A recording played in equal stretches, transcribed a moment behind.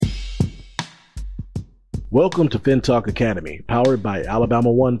Welcome to FinTalk Academy, powered by Alabama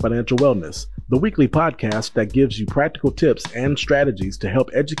One Financial Wellness, the weekly podcast that gives you practical tips and strategies to help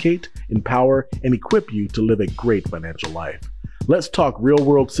educate, empower, and equip you to live a great financial life. Let's talk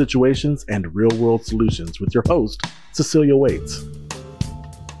real-world situations and real-world solutions with your host, Cecilia Waits.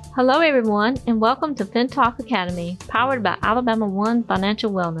 Hello everyone, and welcome to FinTalk Academy, powered by Alabama One Financial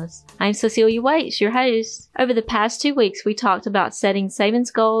Wellness. I'm Cecilia Waits, your host. Over the past 2 weeks, we talked about setting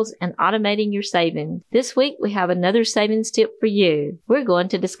savings goals and automating your savings. This week, we have another savings tip for you. We're going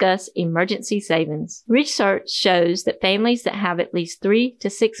to discuss emergency savings. Research shows that families that have at least 3 to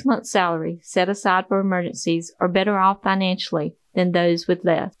 6 months' salary set aside for emergencies are better off financially than those with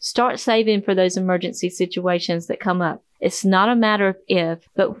less. Start saving for those emergency situations that come up. It's not a matter of if,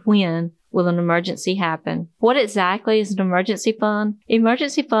 but when will an emergency happen. What exactly is an emergency fund?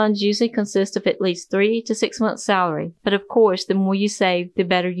 Emergency funds usually consist of at least 3 to 6 months' salary, but of course, the more you save, the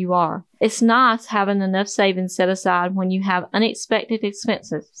better you are. It's nice having enough savings set aside when you have unexpected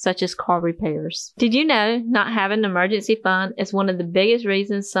expenses, such as car repairs. Did you know not having an emergency fund is one of the biggest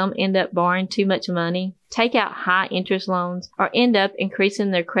reasons some end up borrowing too much money, take out high interest loans, or end up increasing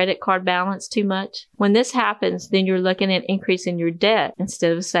their credit card balance too much? When this happens, then you're looking at increasing your debt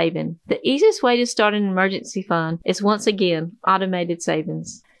instead of saving. The easiest way to start an emergency fund is, once again, automated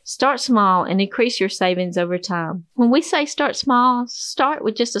savings. Start small and increase your savings over time. When we say start small, start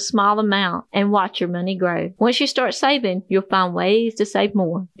with just a small amount and watch your money grow. Once you start saving, you'll find ways to save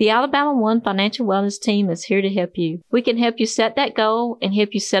more. The Alabama One Financial Wellness team is here to help you. We can help you set that goal and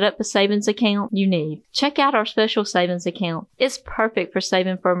help you set up the savings account you need. Check out our special savings account. It's perfect for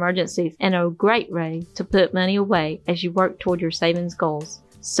saving for emergencies and a great way to put money away as you work toward your savings goals.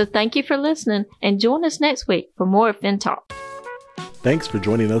 So thank you for listening, and join us next week for more FinTalk. Thanks for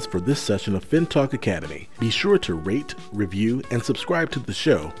joining us for this session of FinTalk Academy. Be sure to rate, review, and subscribe to the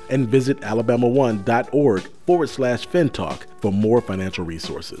show, and visit alabamaone.org/FinTalk for more financial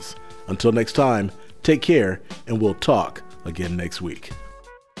resources. Until next time, take care, and we'll talk again next week.